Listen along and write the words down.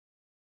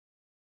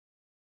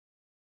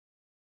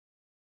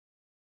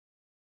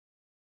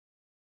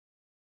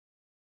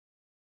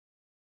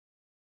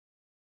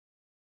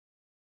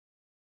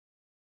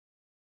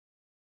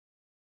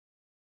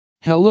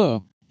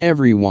Hello,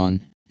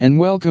 everyone, and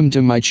welcome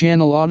to my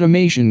channel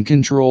Automation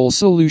Control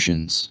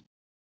Solutions.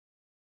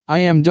 I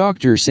am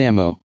Dr.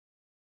 Samo.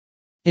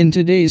 In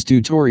today's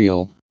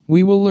tutorial,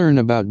 we will learn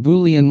about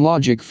Boolean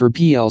logic for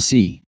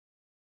PLC.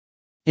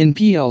 In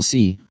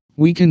PLC,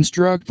 we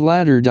construct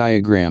ladder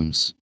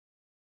diagrams.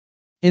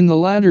 In the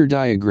ladder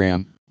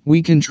diagram,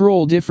 we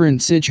control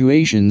different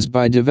situations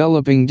by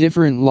developing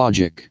different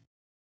logic.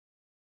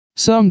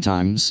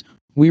 Sometimes,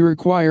 we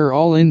require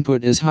all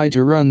input is high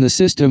to run the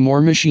system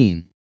or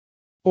machine.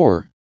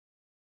 Or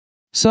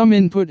some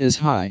input is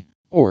high,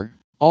 or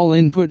all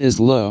input is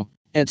low,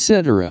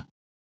 etc.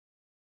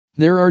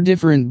 There are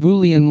different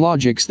Boolean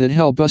logics that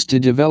help us to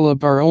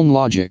develop our own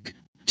logic,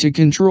 to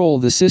control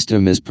the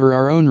system as per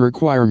our own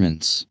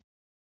requirements.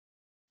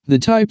 The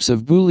types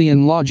of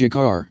Boolean logic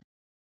are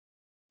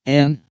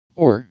AND,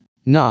 or,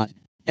 NOT,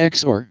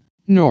 XOR,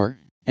 NOR,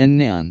 and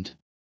NAND.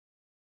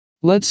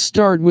 Let's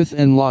start with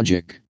AND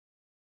logic.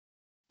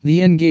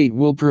 The AND gate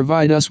will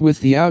provide us with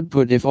the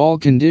output if all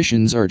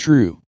conditions are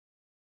true.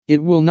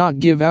 It will not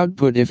give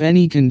output if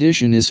any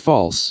condition is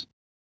false.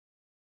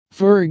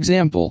 For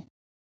example,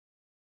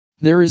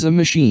 there is a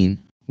machine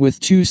with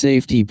two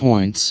safety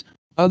points,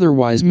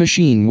 otherwise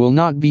machine will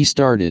not be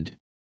started.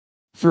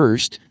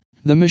 First,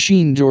 the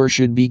machine door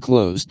should be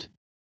closed.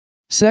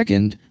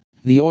 Second,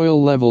 the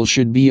oil level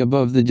should be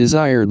above the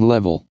desired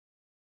level.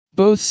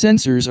 Both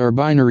sensors are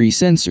binary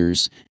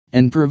sensors,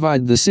 and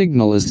provide the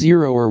signal as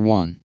 0 or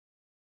 1.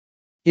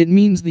 It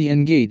means the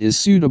AND gate is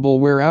suitable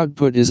where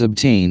output is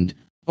obtained,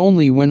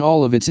 only when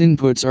all of its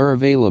inputs are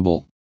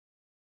available.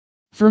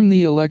 From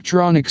the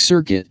electronic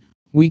circuit,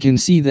 we can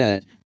see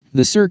that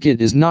the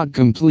circuit is not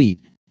complete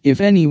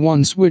if any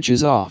one switch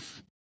is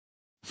off.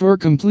 For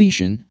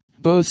completion,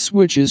 both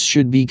switches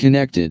should be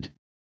connected.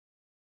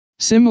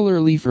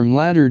 Similarly from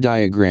ladder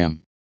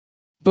diagram,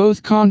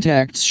 both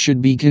contacts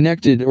should be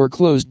connected or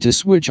closed to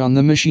switch on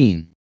the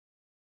machine.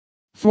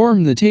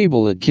 From the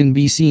table it can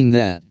be seen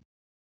that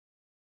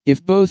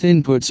if both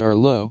inputs are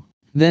low,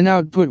 then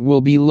output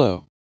will be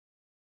low.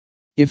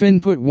 If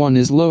input 1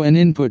 is low and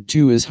input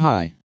 2 is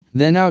high,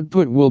 then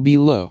output will be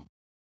low.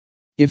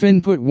 If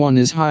input 1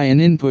 is high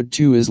and input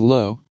 2 is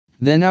low,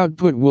 then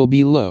output will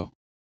be low.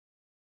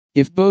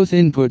 If both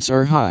inputs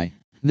are high,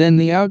 then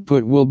the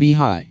output will be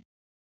high.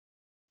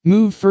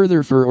 Move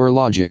further for OR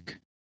logic.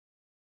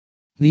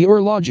 The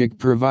OR logic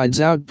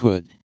provides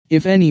output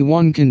if any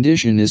one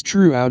condition is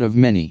true out of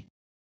many.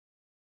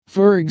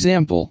 For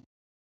example,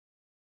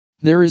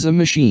 there is a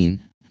machine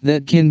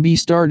that can be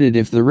started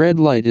if the red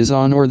light is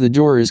on or the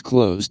door is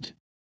closed.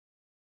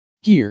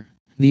 Here,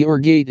 the OR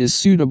gate is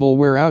suitable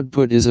where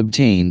output is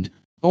obtained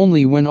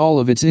only when all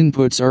of its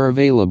inputs are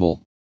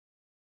available.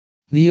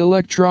 The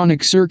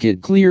electronic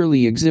circuit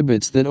clearly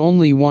exhibits that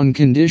only one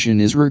condition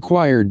is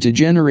required to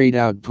generate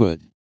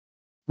output.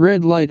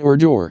 Red light or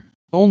door,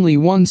 only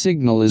one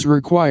signal is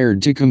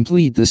required to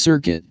complete the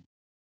circuit.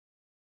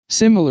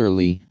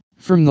 Similarly,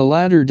 from the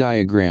ladder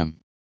diagram,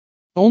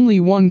 only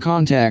one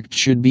contact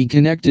should be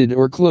connected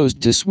or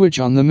closed to switch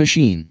on the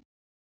machine.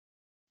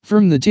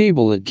 From the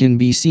table it can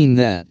be seen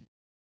that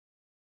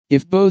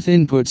if both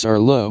inputs are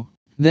low,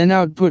 then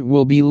output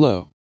will be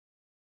low.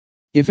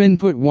 If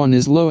input 1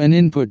 is low and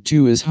input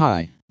 2 is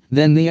high,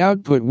 then the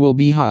output will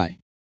be high.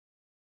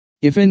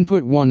 If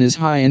input 1 is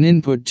high and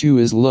input 2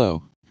 is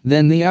low,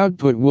 then the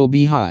output will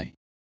be high.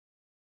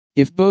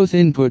 If both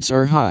inputs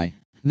are high,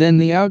 then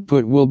the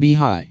output will be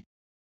high.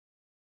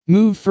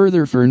 Move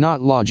further for NOT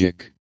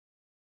logic.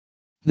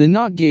 The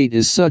NOT gate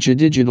is such a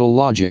digital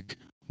logic,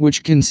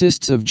 which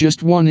consists of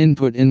just one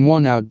input and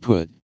one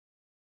output.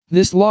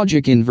 This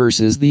logic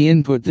inverses the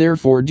input,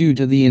 therefore due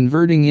to the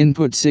inverting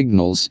input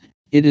signals,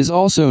 it is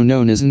also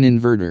known as an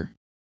inverter.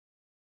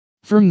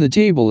 From the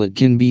table it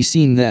can be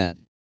seen that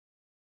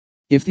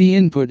if the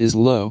input is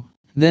low,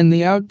 then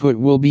the output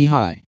will be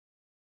high.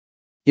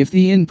 If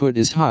the input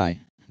is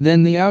high,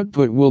 then the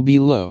output will be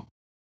low.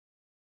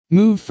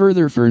 Move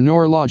further for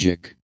NOR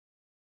logic.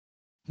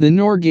 The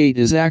NOR gate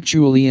is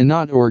actually a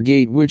NOT OR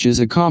gate, which is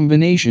a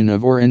combination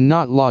of OR and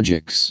NOT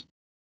logics.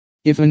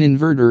 If an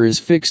inverter is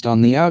fixed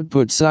on the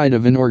output side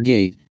of an OR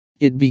gate,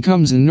 it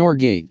becomes a NOR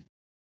gate.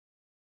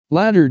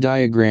 Ladder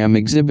diagram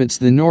exhibits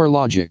the NOR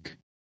logic.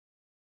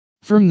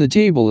 From the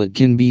table it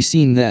can be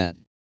seen that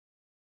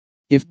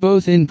if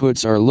both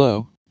inputs are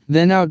low,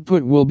 then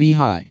output will be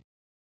high.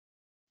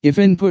 If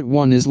input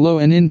 1 is low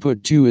and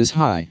input 2 is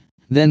high,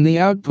 then the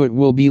output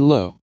will be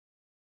low.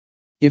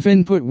 If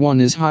input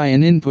 1 is high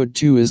and input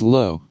 2 is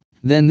low,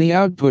 then the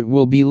output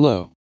will be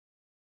low.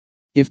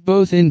 If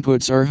both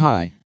inputs are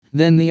high,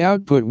 then the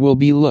output will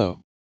be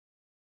low.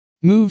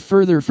 Move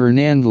further for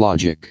NAND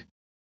logic.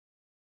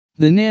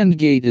 The NAND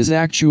gate is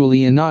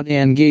actually a NOT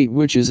AND gate,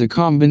 which is a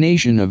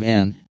combination of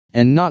AND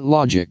and NOT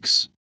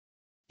logics.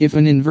 If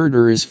an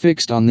inverter is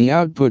fixed on the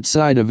output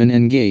side of an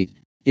AND gate,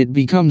 it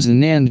becomes a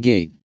NAND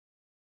gate.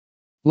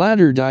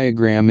 Ladder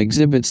diagram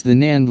exhibits the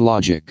NAND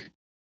logic.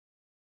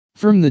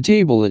 From the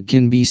table it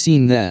can be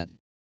seen that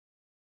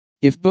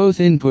if both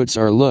inputs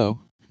are low,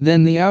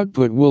 then the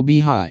output will be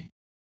high.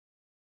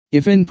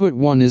 If input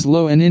 1 is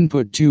low and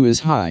input 2 is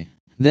high,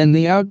 then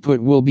the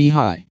output will be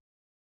high.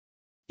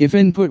 If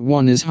input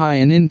 1 is high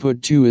and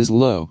input 2 is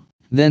low,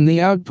 then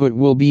the output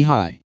will be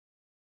high.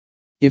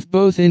 If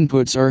both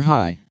inputs are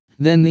high,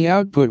 then the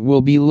output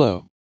will be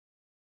low.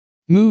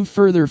 Move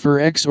further for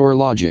XOR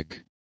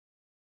logic.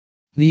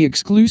 The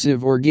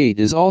exclusive OR gate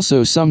is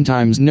also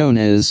sometimes known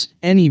as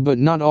any but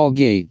not all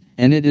gate,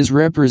 and it is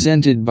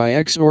represented by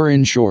XOR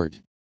in short.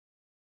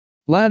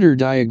 Ladder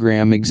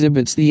diagram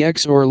exhibits the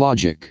XOR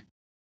logic.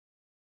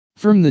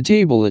 From the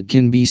table it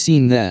can be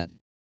seen that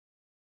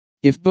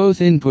if both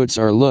inputs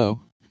are low,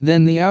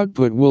 then the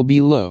output will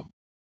be low.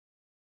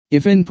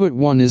 If input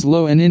 1 is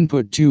low and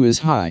input 2 is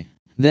high,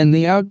 then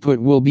the output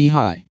will be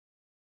high.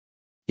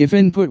 If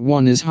input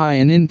 1 is high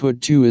and input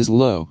 2 is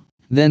low,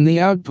 then the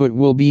output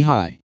will be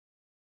high.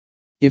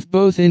 If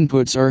both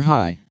inputs are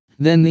high,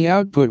 then the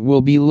output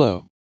will be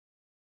low.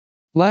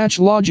 Latch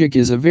logic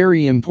is a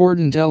very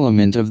important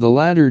element of the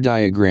ladder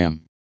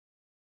diagram.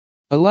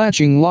 A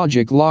latching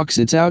logic locks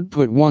its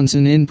output once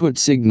an input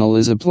signal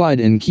is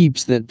applied and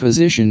keeps that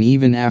position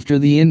even after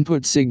the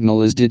input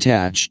signal is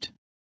detached.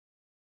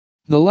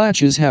 The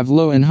latches have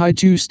low and high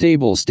two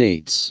stable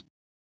states.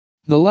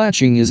 The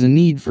latching is a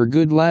need for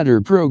good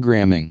ladder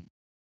programming.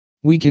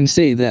 We can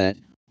say that,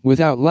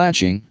 without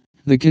latching,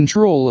 the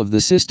control of the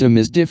system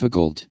is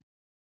difficult.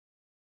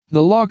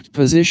 The locked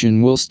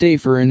position will stay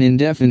for an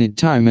indefinite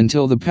time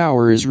until the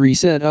power is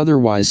reset,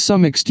 otherwise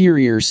some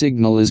exterior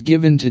signal is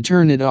given to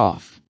turn it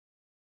off.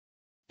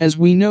 As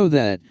we know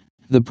that,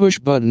 the push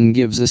button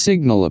gives a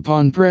signal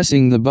upon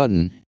pressing the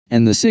button,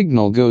 and the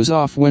signal goes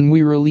off when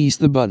we release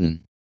the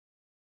button.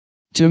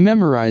 To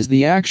memorize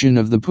the action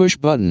of the push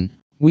button,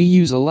 we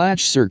use a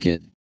latch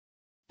circuit.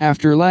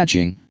 After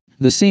latching,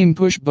 the same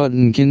push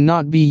button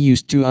cannot be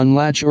used to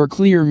unlatch or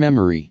clear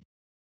memory.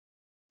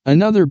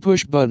 Another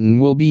push button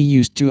will be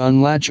used to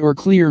unlatch or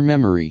clear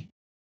memory.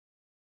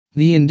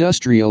 The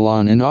industrial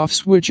on and off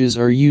switches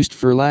are used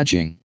for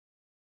latching.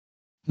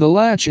 The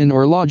latch and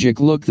OR logic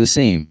look the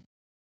same.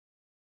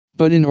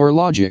 But in OR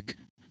logic,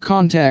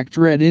 contact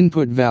read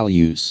input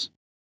values.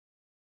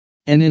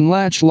 And in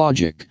latch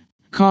logic,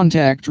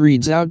 contact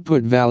reads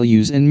output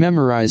values and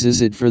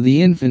memorizes it for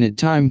the infinite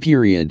time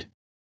period.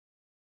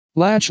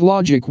 Latch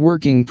logic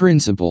working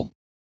principle.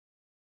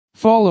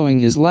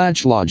 Following is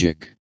latch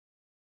logic.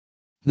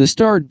 The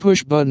start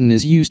push button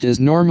is used as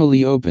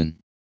normally open.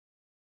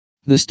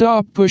 The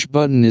stop push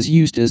button is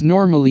used as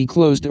normally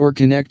closed or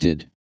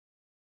connected.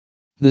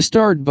 The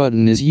start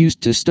button is used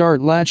to start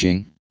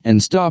latching,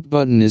 and stop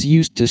button is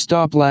used to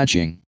stop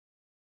latching.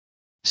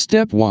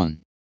 Step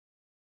 1.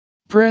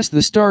 Press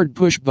the start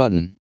push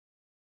button.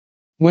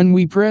 When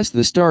we press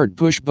the start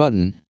push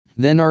button,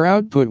 then our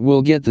output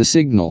will get the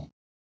signal.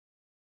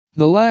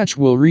 The latch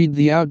will read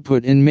the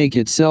output and make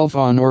itself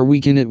on or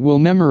weaken it will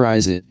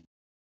memorize it.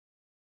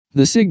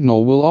 The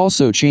signal will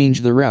also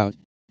change the route,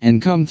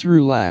 and come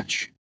through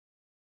latch.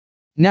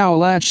 Now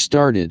latch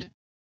started.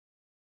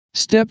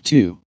 Step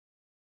 2.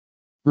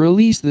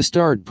 Release the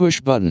start push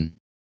button.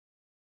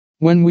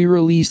 When we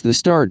release the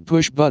start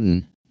push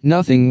button,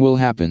 nothing will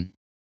happen.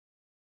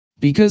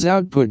 Because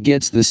output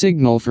gets the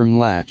signal from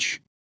latch.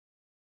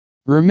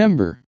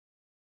 Remember,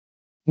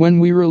 when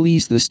we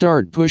release the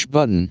start push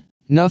button,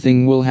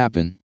 nothing will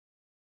happen.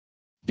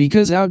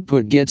 Because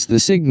output gets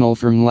the signal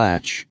from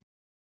latch.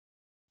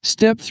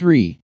 Step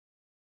 3.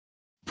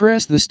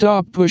 Press the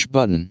stop push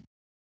button.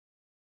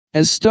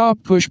 As stop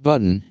push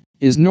button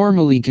is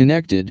normally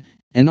connected,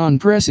 and on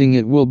pressing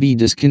it will be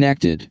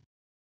disconnected.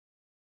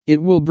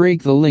 It will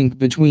break the link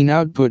between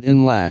output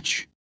and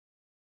latch.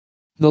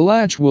 The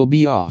latch will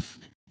be off,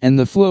 and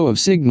the flow of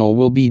signal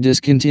will be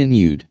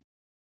discontinued.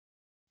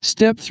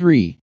 Step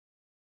 3.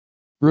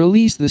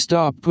 Release the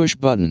stop push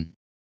button.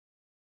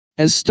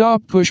 As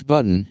stop push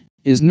button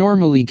is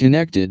normally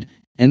connected,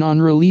 and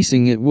on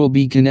releasing it will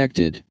be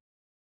connected.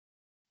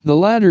 The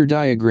ladder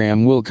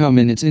diagram will come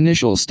in its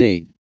initial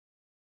state.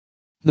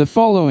 The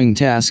following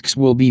tasks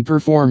will be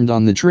performed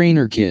on the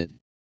trainer kit.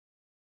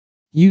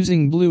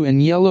 Using blue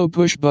and yellow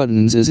push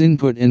buttons as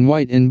input and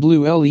white and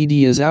blue LED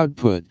as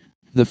output,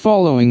 the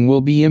following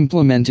will be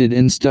implemented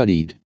and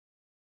studied.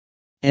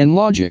 AND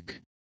logic.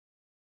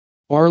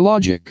 OR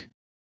logic.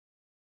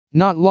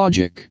 NOT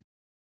logic.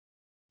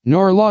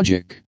 NOR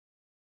logic.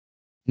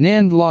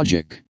 NAND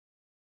logic.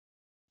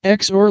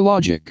 XOR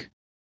logic.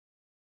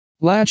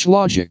 Latch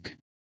logic.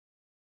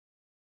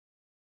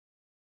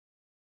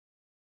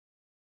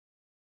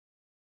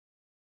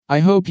 I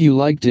hope you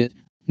liked it.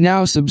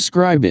 Now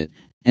subscribe it,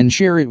 and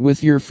share it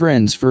with your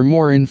friends for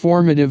more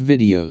informative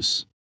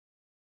videos.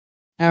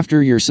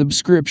 After your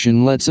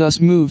subscription, let's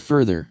us move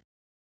further.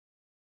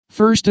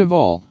 First of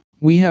all,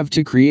 we have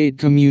to create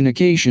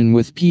communication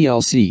with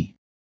PLC.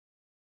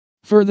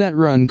 For that,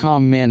 run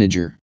COM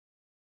Manager.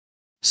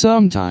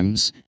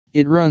 Sometimes,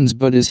 it runs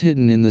but is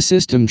hidden in the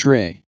system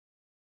tray.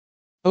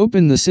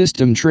 Open the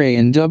system tray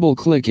and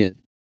double-click it.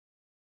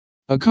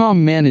 A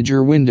COM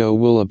Manager window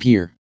will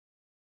appear.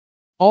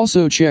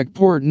 Also check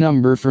port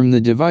number from the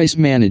device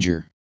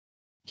manager.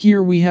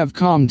 Here we have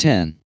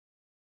COM10.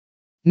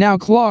 Now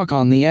click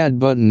on the Add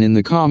button in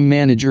the COM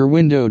Manager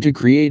window to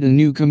create a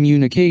new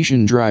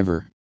communication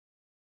driver.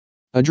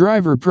 A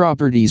driver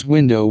properties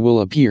window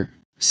will appear.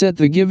 Set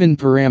the given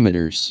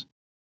parameters.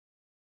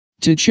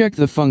 To check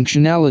the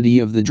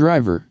functionality of the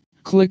driver,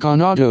 click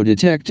on Auto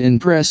Detect and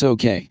press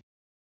OK.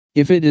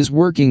 If it is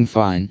working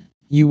fine,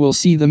 you will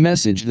see the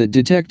message that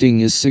detecting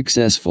is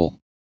successful.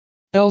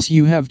 Else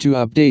you have to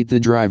update the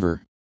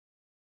driver.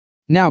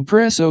 Now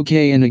press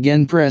OK and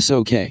again press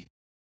OK.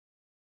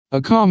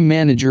 A COM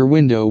Manager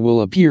window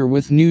will appear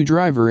with new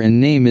driver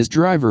and name is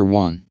driver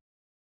 1.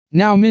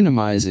 Now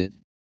minimize it.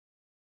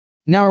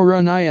 Now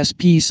run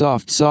ISP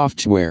Soft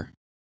Software.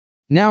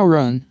 Now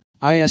run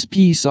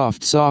ISP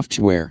Soft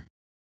Software.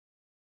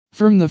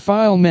 From the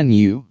File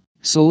menu,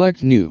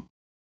 select New.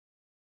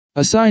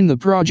 Assign the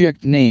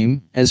project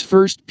name as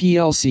First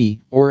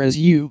PLC or as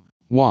you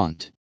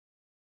want.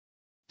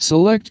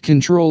 Select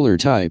Controller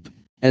Type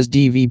as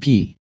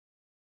DVP.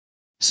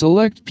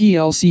 Select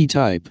PLC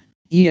Type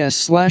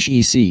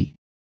ES/EC.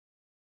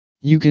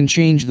 You can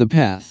change the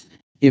path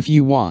if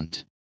you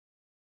want.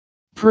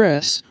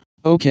 Press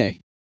OK.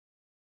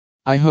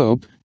 I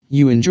hope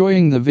you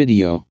enjoying the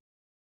video.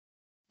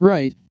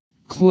 Right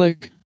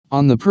click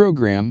on the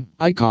program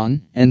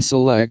icon and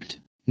select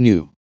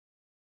New.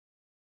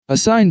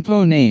 Assign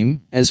PO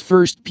name as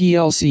First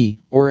PLC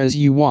or as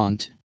you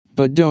want,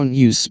 but don't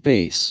use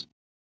space.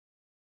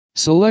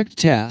 Select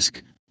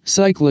Task,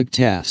 Cyclic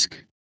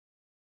Task.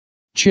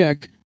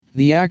 Check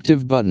the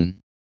Active button.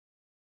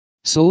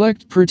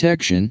 Select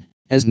Protection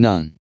as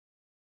None.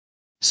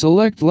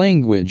 Select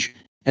Language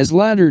as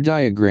Ladder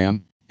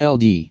Diagram,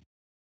 LD.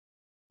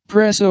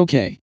 Press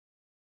OK.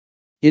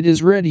 It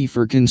is ready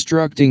for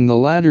constructing the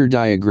ladder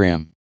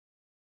diagram.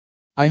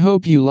 I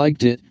hope you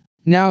liked it.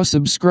 Now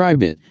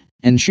subscribe it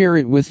and share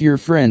it with your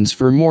friends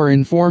for more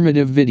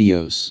informative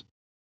videos.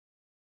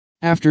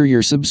 After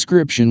your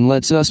subscription,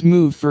 let's us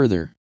move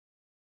further.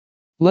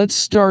 Let's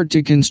start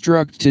to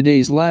construct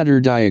today's ladder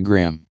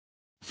diagram.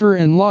 For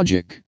in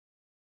logic,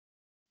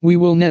 we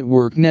will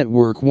network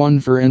 1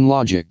 for in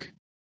logic.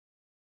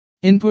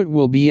 Input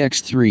will be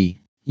X3,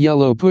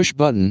 yellow push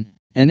button,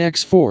 and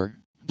X4,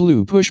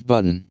 blue push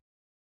button.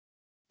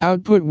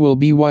 Output will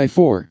be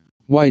Y4,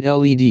 white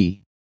LED.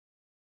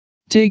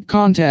 Take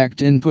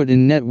contact input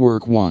in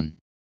network 1.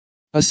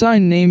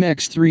 Assign name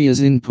X3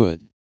 as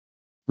input.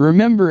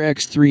 Remember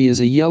X3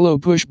 is a yellow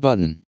push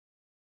button.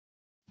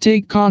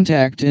 Take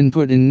contact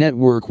input in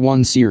network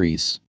 1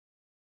 series.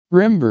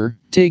 Remember,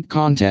 take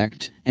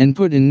contact and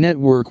put in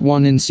network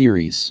 1 in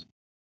series.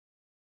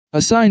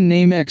 Assign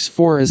name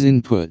X4 as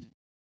input.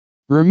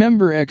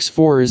 Remember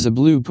X4 is a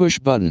blue push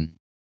button.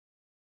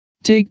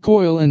 Take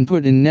coil and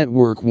put in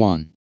network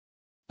 1.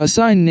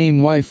 Assign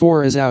name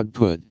Y4 as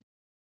output.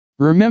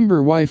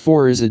 Remember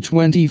Y4 is a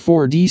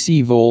 24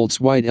 DC volts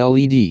white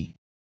LED.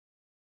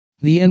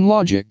 The in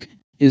logic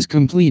is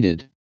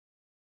completed.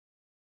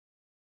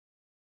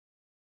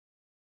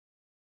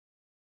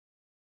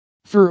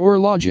 For OR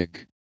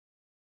logic.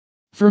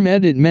 From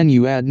Edit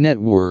menu add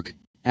network,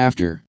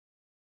 after.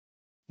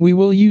 We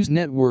will use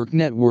network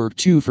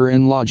 2 for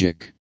in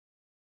logic.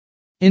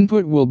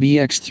 Input will be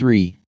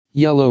X3,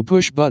 yellow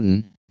push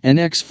button, and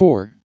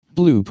X4,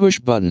 blue push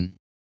button.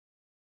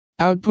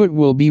 Output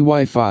will be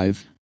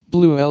Y5,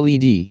 blue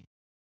LED.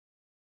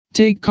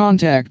 Take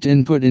contact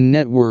input in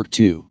network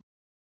 2.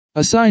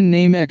 Assign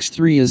name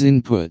X3 as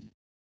input.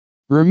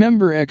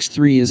 Remember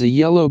X3 is a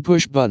yellow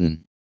push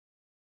button.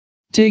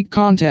 Take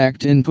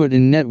contact input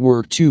in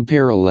network 2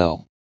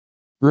 parallel.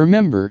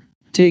 Remember,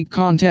 take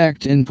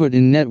contact input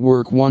in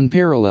network 1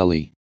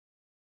 parallelly.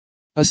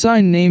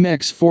 Assign name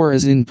X4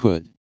 as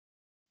input.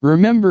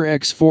 Remember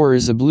X4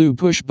 is a blue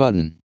push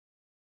button.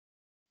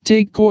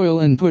 Take coil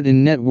input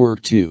in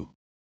network 2.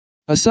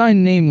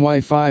 Assign name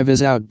Y5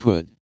 as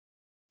output.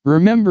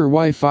 Remember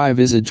Y5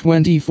 is a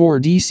 24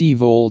 DC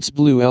volts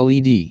blue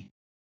LED.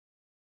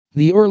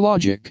 The OR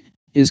logic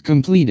is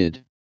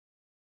completed.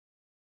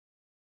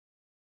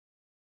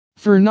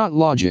 For NOT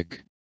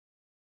logic.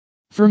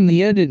 From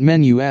the Edit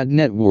menu add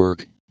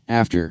network,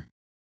 after.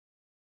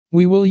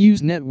 We will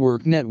use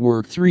network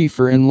 3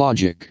 for in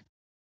logic.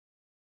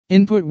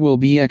 Input will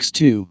be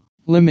X2,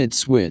 limit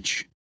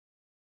switch.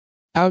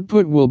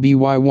 Output will be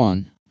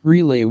Y1,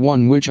 relay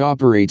 1 which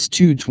operates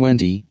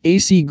 220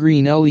 AC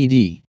green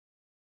LED.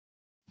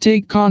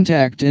 Take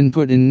contact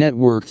input in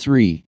network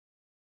 3.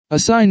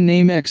 Assign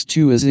name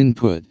X2 as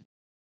input.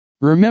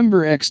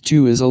 Remember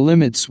X2 is a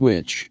limit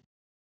switch.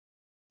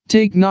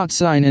 Take NOT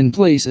sign in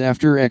place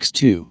after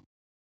X2.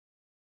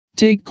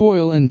 Take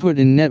coil input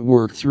in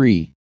network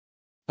 3.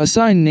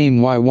 Assign name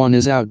Y1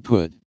 as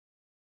output.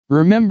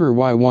 Remember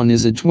Y1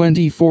 is a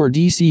 24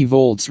 DC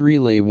volts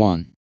relay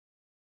 1.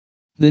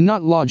 The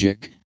NOT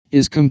logic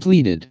is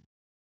completed.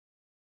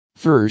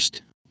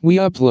 First, we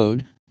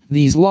upload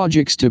these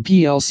logics to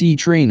PLC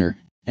Trainer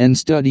and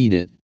studied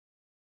it.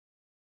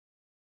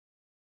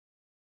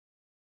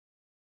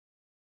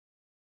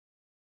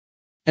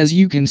 As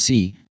you can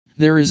see,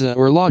 there is a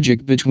OR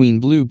logic between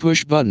blue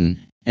push button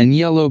and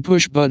yellow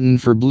push button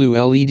for blue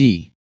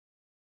LED.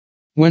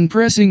 When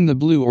pressing the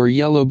blue or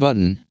yellow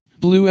button,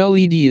 blue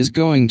LED is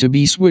going to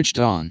be switched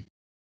on.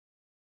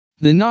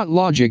 The NOT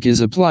logic is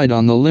applied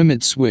on the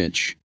limit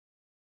switch.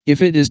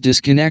 If it is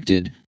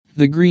disconnected,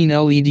 the green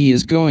LED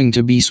is going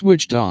to be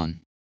switched on.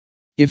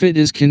 If it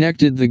is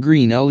connected, the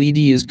green LED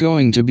is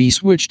going to be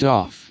switched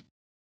off.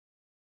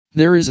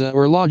 There is a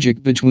OR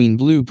logic between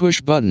blue push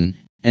button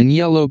and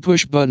yellow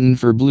push button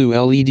for blue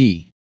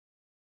LED.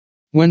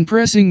 When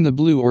pressing the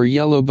blue or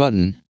yellow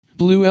button,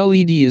 blue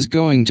LED is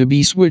going to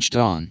be switched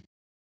on.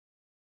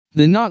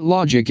 The NOT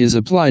logic is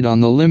applied on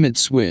the limit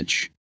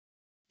switch.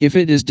 If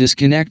it is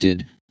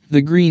disconnected,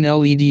 the green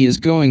LED is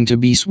going to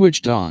be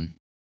switched on.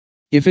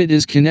 If it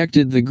is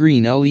connected, the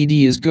green LED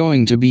is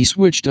going to be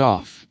switched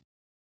off.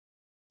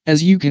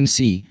 As you can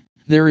see,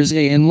 there is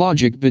a AND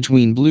logic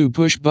between blue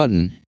push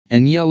button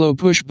and yellow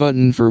push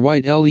button for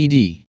white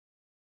LED.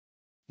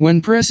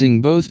 When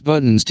pressing both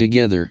buttons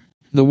together,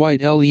 the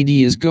white LED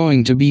is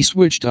going to be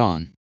switched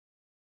on.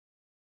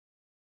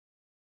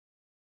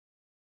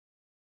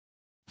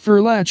 For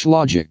latch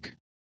logic,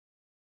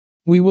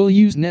 we will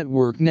use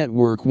network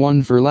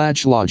 1 for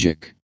latch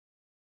logic.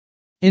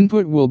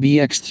 Input will be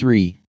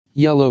X3,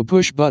 yellow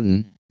push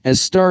button, as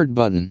start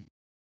button.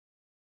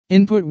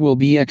 Input will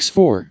be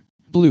X4,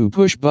 blue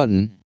push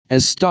button,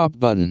 as stop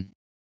button.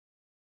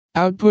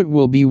 Output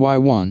will be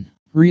Y1,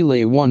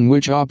 relay 1,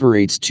 which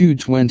operates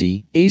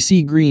 220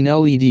 AC green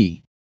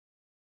LED.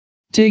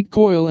 Take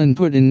coil and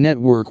put in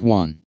network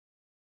 1.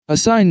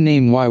 Assign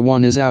name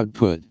Y1 as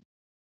output.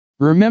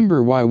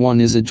 Remember, Y1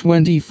 is a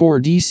 24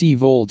 DC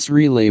volts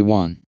relay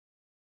 1.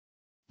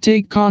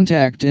 Take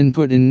contact and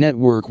put in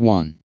network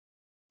 1.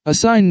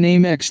 Assign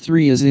name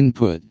X3 as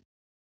input.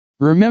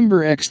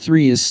 Remember,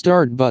 X3 is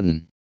start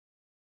button.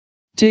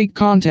 Take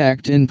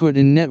contact and put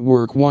in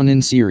network 1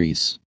 in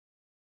series.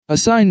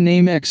 Assign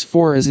name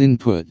X4 as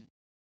input.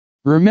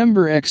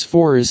 Remember,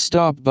 X4 is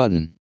stop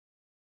button.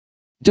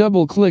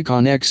 Double click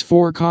on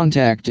X4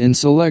 contact and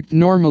select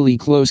normally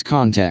close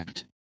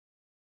contact.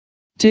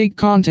 Take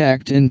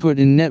contact and put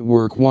in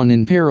network 1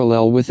 in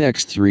parallel with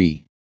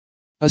X3.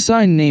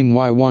 Assign name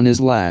Y1 as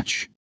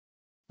latch.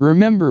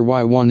 Remember,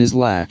 Y1 is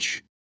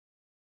latch.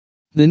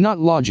 The NOT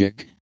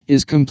logic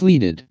is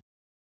completed.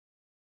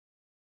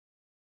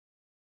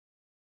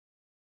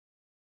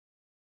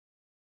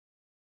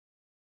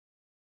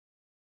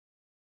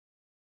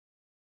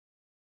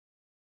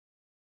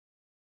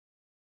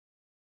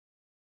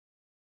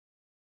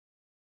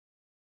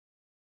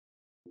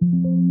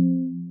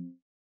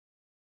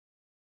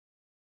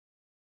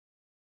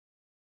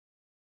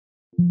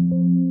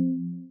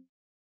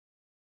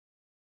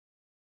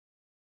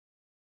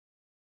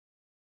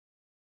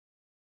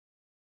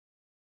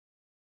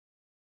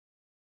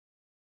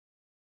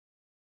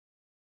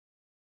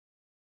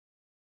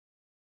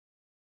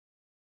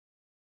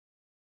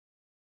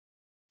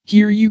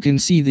 Here you can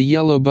see the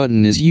yellow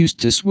button is used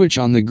to switch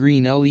on the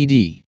green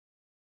LED.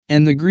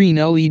 And the green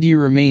LED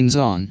remains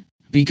on,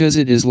 because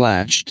it is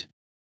latched.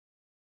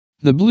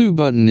 The blue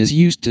button is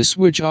used to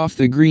switch off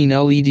the green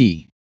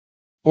LED.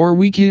 Or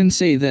we can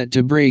say that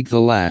to break the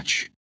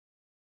latch.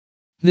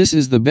 This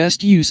is the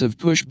best use of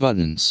push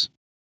buttons.